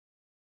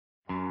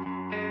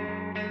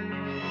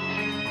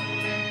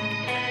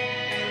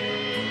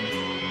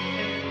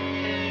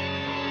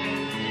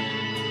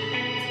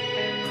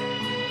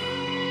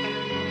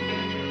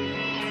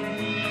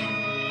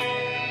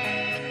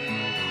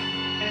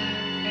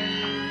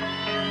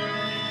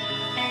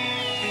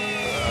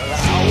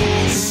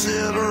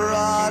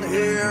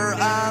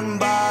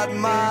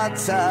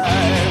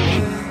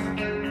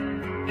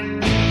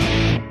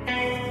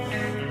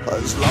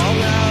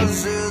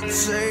does it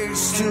take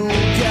to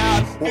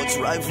get what's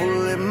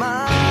rightfully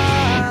mine?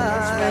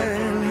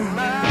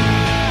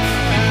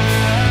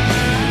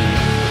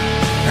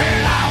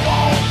 And I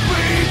won't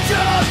be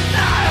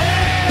denied,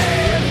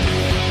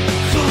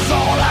 'cause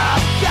all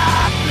I've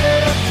got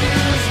left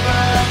is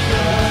my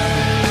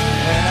pride.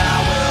 And I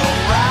will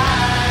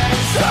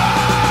rise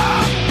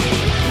up,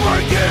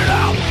 break it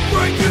out,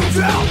 break it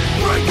down,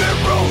 break it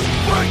rules,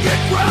 break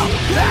it ground.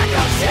 Like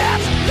a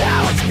chance,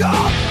 now it's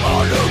gone. A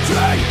new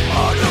day,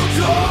 a new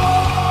dawn.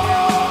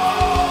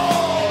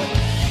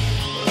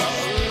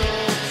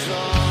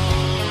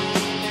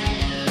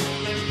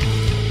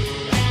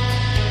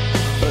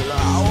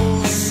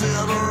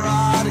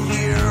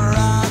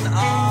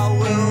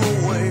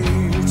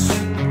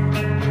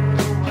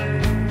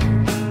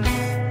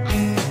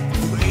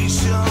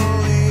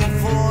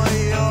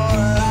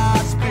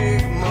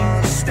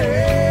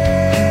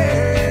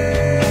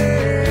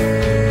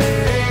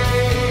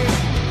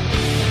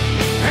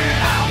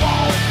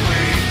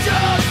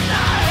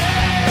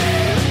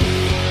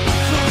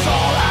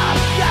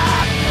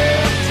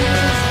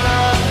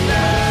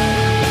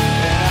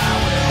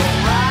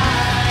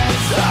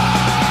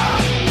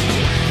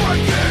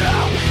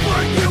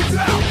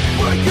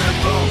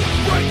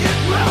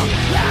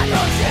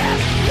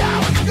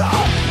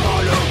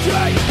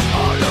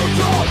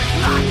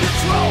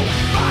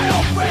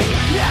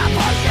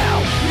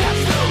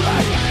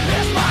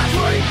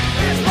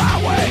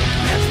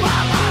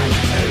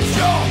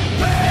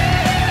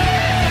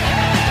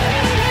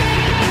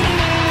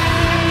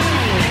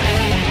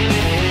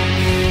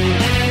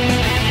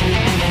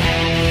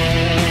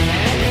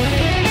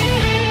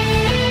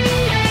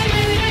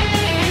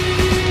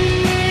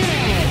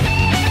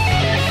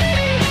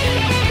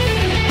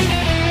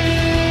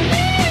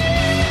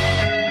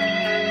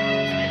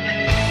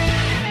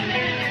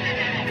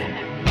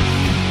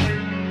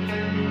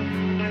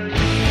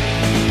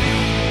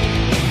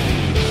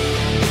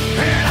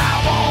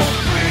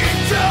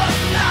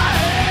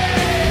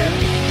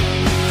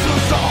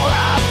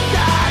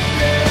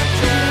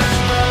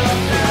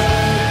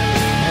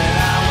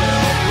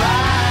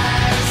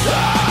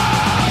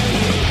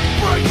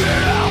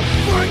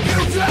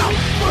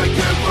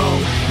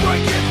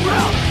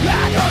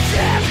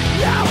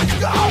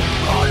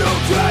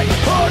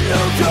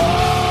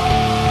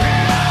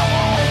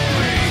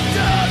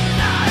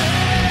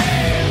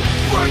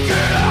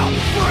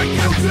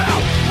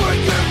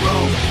 Break it,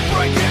 rules,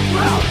 break it,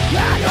 ground.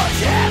 Like a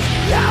chance,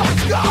 now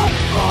it's gone.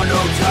 A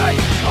new day.